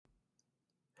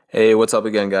Hey, what's up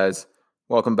again, guys?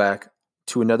 Welcome back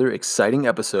to another exciting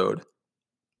episode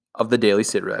of the Daily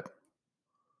Sit Rep.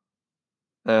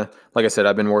 Like I said,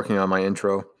 I've been working on my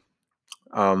intro.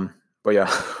 But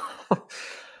yeah,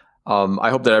 I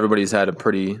hope that everybody's had a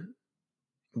pretty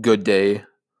good day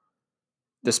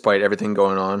despite everything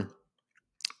going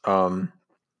on.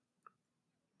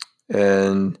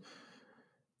 And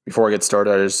before I get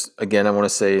started, I want to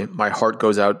say my heart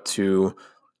goes out to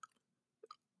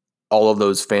all of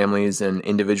those families and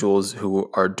individuals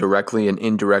who are directly and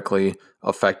indirectly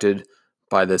affected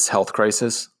by this health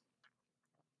crisis.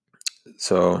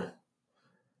 So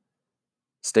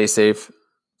stay safe,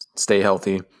 stay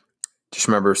healthy. Just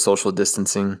remember social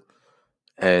distancing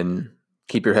and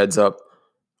keep your heads up.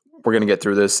 We're going to get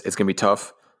through this. It's going to be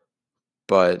tough,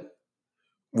 but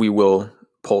we will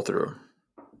pull through.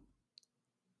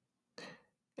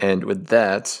 And with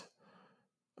that,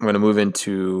 I'm going to move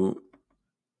into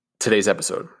today's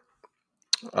episode.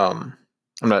 I'm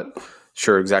not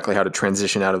sure exactly how to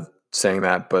transition out of saying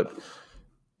that, but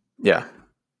yeah.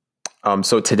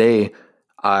 So today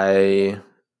I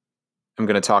am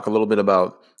going to talk a little bit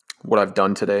about what I've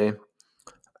done today.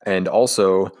 And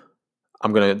also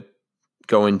I'm going to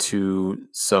go into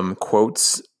some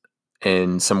quotes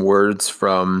and some words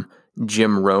from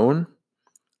Jim Rohn,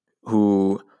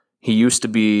 who he was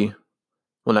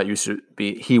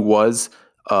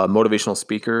a motivational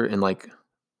speaker in I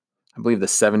believe the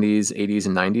 70s, 80s,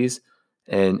 and 90s,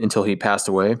 and until he passed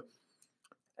away.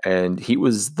 And he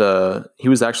was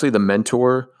actually the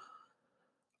mentor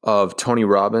of Tony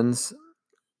Robbins,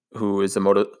 who is a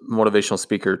motivational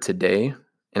speaker today.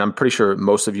 And I'm pretty sure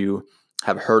most of you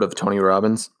have heard of Tony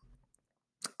Robbins.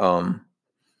 But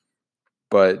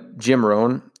Jim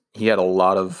Rohn, he had a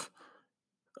lot of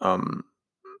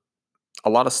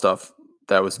stuff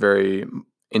that was very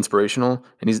inspirational,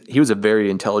 and he was a very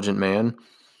intelligent man.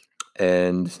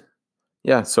 And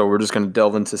yeah, so we're just going to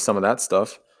delve into some of that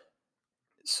stuff.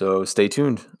 So stay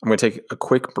tuned. I'm going to take a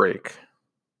quick break.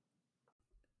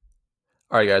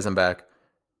 All right, guys, I'm back.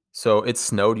 So it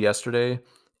snowed yesterday,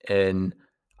 and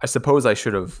I suppose I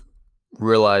should have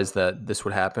realized that this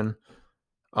would happen,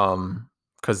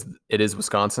 because it is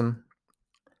Wisconsin.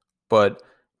 But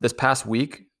this past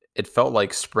week, it felt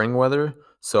like spring weather,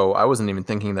 so I wasn't even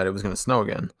thinking that it was going to snow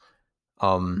again.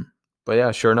 But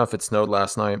yeah, sure enough, it snowed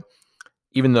last night,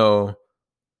 even though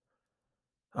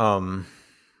the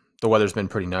weather's been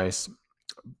pretty nice.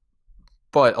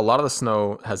 But a lot of the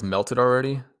snow has melted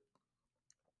already,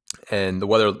 and the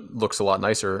weather looks a lot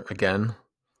nicer again.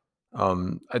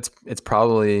 It's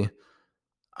probably,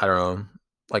 I don't know,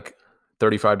 like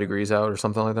 35 degrees out or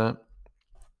something like that,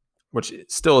 which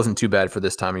still isn't too bad for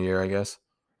this time of year, I guess.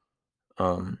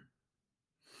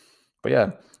 But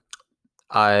yeah,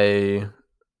 I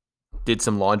did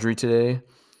some laundry today.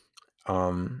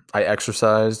 I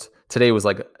exercised. Today was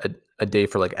like a day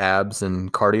for like abs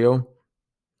and cardio.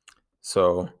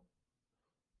 So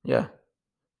yeah.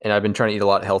 And I've been trying to eat a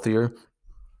lot healthier.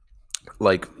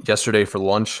 Like yesterday for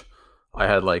lunch, I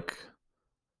had like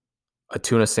a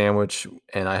tuna sandwich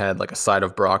and I had like a side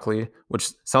of broccoli, which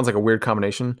sounds like a weird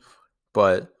combination,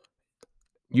 but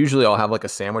usually I'll have like a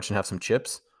sandwich and have some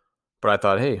chips. But I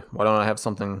thought, hey, why don't I have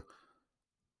something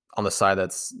on the side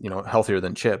that's, healthier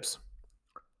than chips?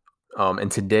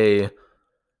 And today,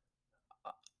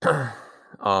 today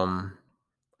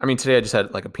I just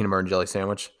had like a peanut butter and jelly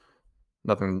sandwich.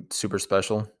 Nothing super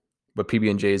special, but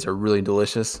PB&Js are really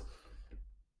delicious.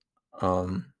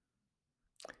 And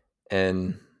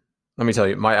let me tell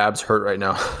you, my abs hurt right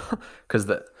now because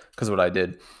of what I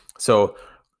did. So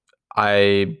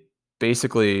I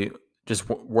basically just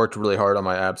worked really hard on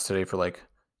my abs today for like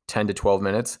 10 to 12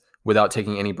 minutes without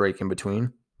taking any break in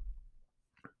between.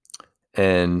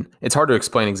 And it's hard to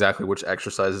explain exactly which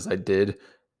exercises I did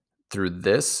through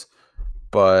this,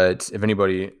 but if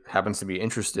anybody happens to be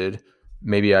interested,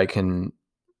 maybe I can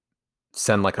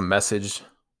send like a message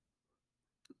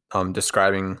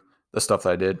describing the stuff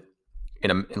that I did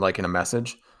in a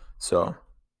message. So,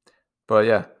 but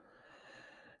yeah,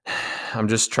 I'm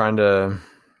just trying to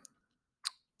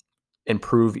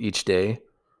improve each day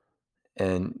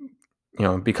and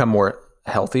become more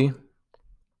healthy,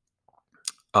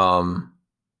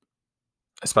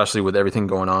 especially with everything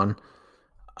going on.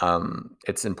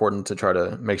 It's important to try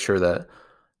to make sure that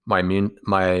my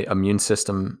immune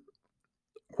system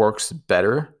works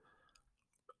better.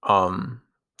 And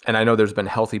I know there's been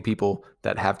healthy people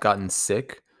that have gotten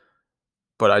sick,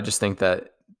 but I just think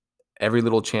that every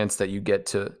little chance that you get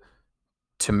to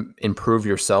improve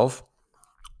yourself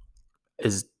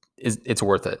is it's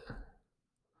worth it.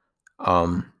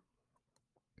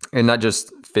 And not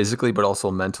just physically, but also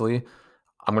mentally.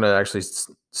 I'm gonna actually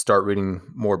start reading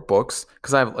more books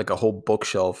because I have like a whole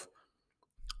bookshelf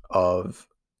of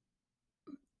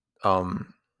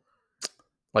um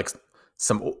like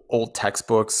some old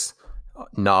textbooks,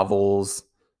 novels,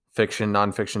 fiction,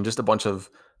 nonfiction, just a bunch of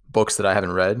books that I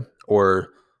haven't read, or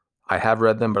I have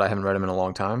read them, but I haven't read them in a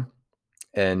long time.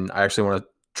 And I actually want to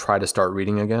try to start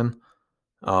reading again.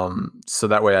 So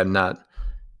that way I'm not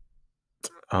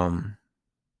um,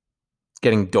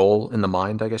 getting dull in the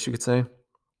mind, I guess you could say.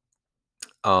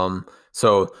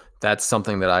 So that's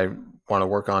something that I want to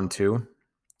work on too.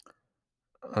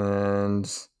 And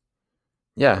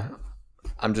yeah,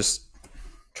 I'm just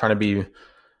trying to be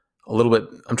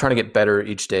I'm trying to get better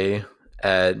each day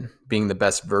at being the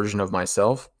best version of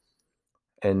myself.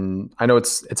 And I know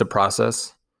it's a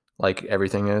process, like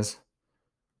everything is,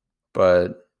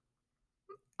 but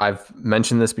I've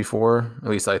mentioned this before, at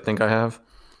least I think I have.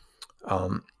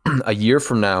 A year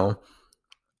from now,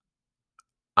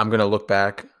 I'm going to look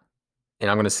back and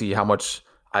I'm going to see how much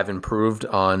I've improved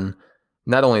on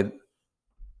not only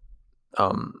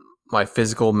um, my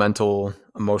physical, mental,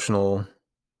 emotional,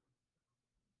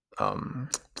 um,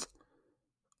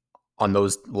 on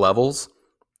those levels,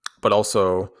 but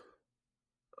also,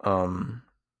 um,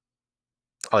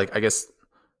 like, I guess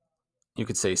you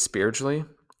could say spiritually.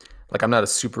 Like, I'm not a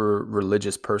super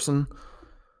religious person,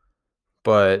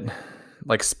 but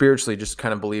like spiritually, just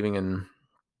kind of believing in,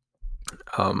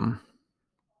 um,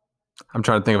 I'm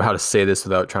trying to think of how to say this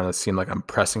without trying to seem like I'm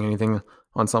pressing anything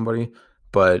on somebody,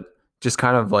 but just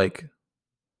kind of like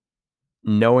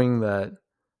knowing that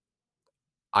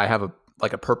I have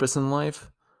a purpose in life,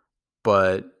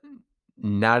 but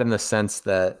not in the sense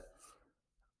that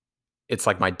it's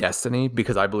like my destiny,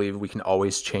 because I believe we can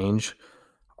always change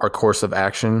our course of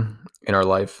action in our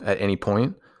life at any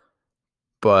point.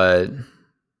 But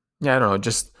yeah, I don't know,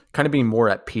 just kind of being more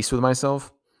at peace with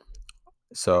myself.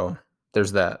 So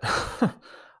there's that.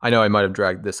 I know I might have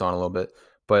dragged this on a little bit,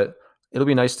 but it'll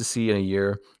be nice to see in a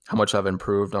year how much I've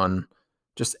improved on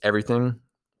just everything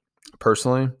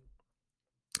personally.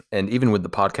 And even with the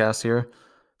podcast here,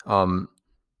 um,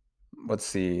 let's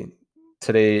see,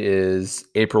 today is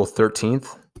April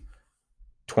 13th,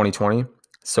 2020.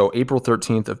 So April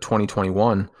 13th of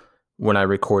 2021, when I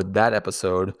record that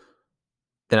episode,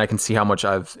 then I can see how much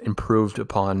I've improved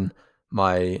upon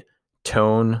my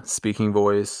tone, speaking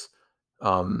voice,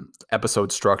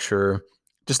 episode structure,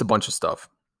 just a bunch of stuff.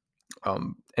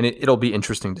 And it'll be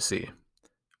interesting to see.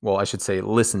 Well, I should say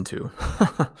listen to.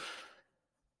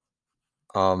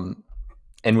 um,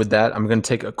 and with that, I'm going to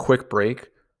take a quick break.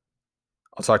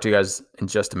 I'll talk to you guys in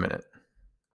just a minute.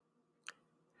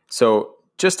 So,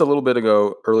 just a little bit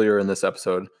ago, earlier in this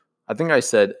episode, I think I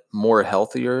said more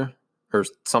healthier or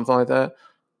something like that,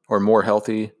 or more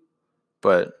healthy,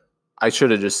 but I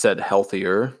should have just said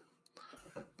healthier.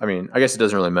 I mean, I guess it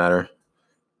doesn't really matter,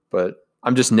 but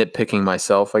I'm just nitpicking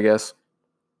myself, I guess.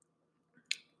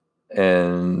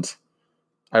 And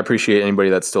I appreciate anybody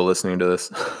that's still listening to this.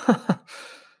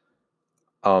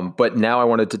 But now I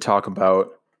wanted to talk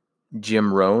about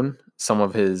Jim Rohn, some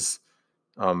of his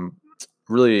um,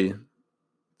 really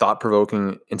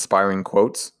thought-provoking, inspiring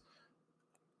quotes.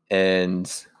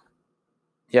 And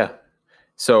yeah,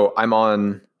 so I'm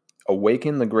on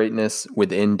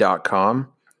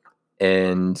awakenthegreatnesswithin.com.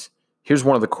 And here's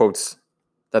one of the quotes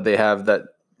that they have that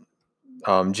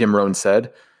Jim Rohn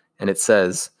said. And it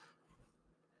says,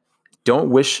 "Don't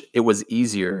wish it was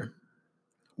easier.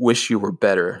 Wish you were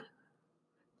better.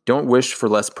 Don't wish for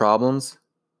less problems.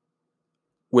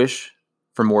 Wish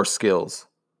for more skills.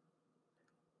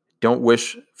 Don't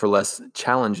wish for less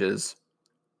challenges.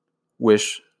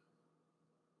 Wish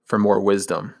for more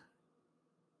wisdom."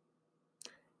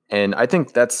 And I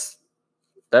think that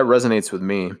resonates with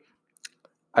me.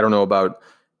 I don't know about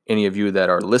any of you that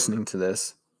are listening to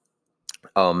this.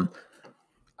 Um,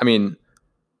 I mean,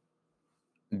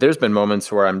 there's been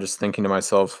moments where I'm just thinking to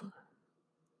myself,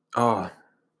 oh,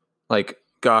 like,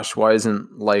 gosh, why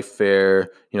isn't life fair?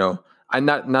 You know, I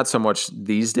not so much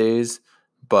these days,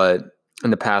 but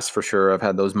in the past for sure, I've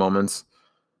had those moments.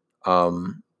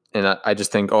 And I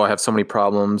just think, oh, I have so many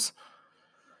problems.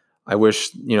 I wish,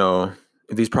 if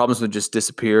these problems would just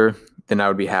disappear, then I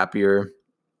would be happier.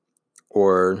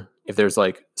 Or if there's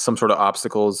like some sort of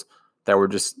obstacles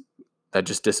that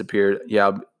just disappeared,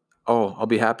 yeah, I'll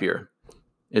be happier,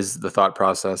 is the thought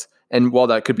process. And while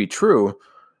that could be true,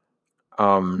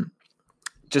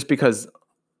 just because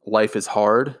life is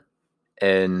hard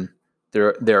and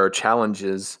there are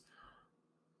challenges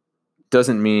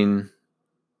doesn't mean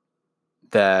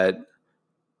that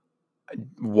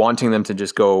wanting them to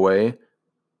just go away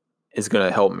is going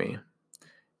to help me,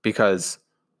 because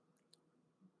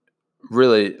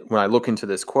really, when I look into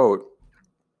this quote,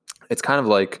 it's kind of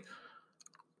like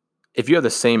if you have the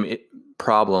same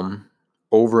problem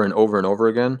over and over and over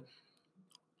again,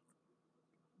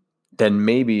 then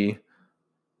maybe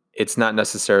it's not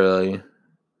necessarily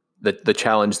the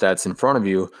challenge that's in front of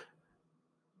you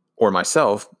or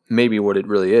myself. Maybe what it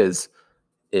really is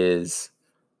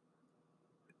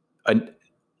a,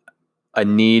 a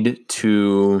need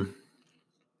to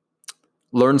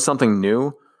learn something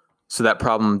new so that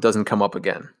problem doesn't come up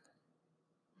again.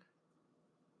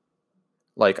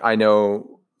 Like I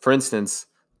know, for instance,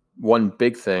 one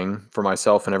big thing for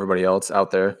myself and everybody else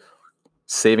out there,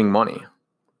 saving money.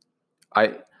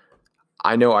 I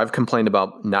I know I've complained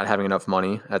about not having enough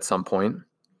money at some point,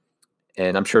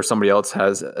 and I'm sure somebody else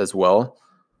has as well.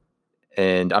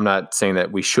 And I'm not saying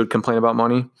that we should complain about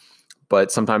money,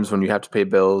 but sometimes when you have to pay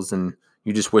bills and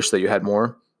you just wish that you had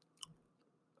more.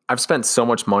 I've spent so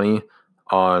much money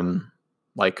on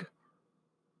like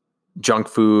junk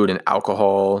food and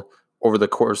alcohol over the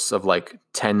course of like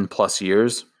 10 plus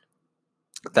years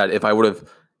that if I would have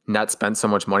not spent so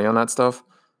much money on that stuff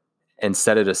and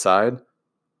set it aside,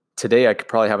 today I could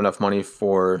probably have enough money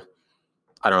for,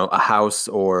 I don't know, a house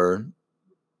or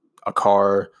a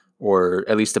car, or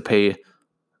at least to pay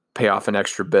off an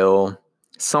extra bill,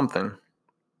 something.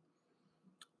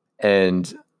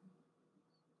 And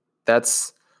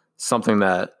that's something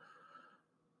that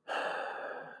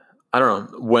I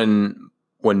don't know,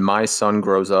 when my son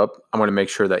grows up, I want to make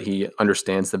sure that he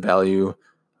understands the value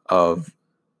of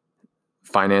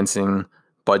financing,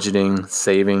 budgeting,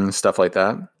 saving, stuff like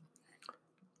that.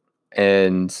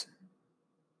 And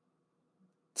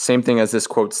same thing as this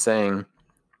quote saying,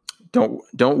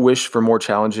 don't wish for more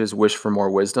challenges, wish for more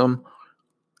wisdom.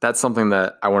 That's something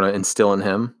that I want to instill in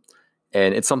him,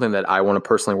 and it's something that I want to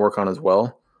personally work on as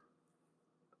well.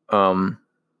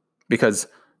 Because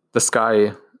the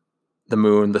sky, the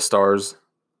moon, the stars,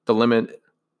 the limit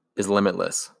is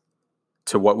limitless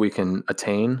to what we can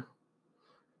attain.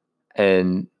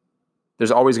 And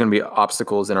there's always going to be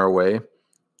obstacles in our way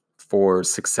for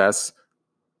success.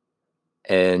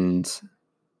 And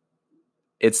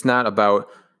it's not about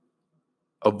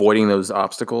avoiding those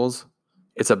obstacles.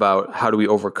 It's about how do we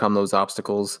overcome those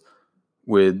obstacles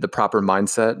with the proper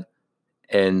mindset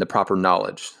and the proper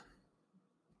knowledge.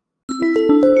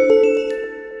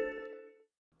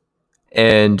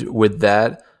 And with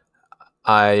that,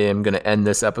 I am going to end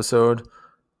this episode.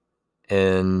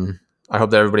 And I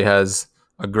hope that everybody has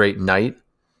a great night.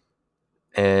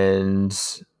 And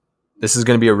this is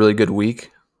going to be a really good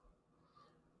week.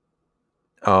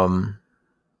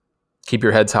 Keep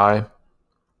your heads high.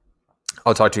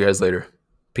 I'll talk to you guys later.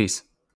 Peace.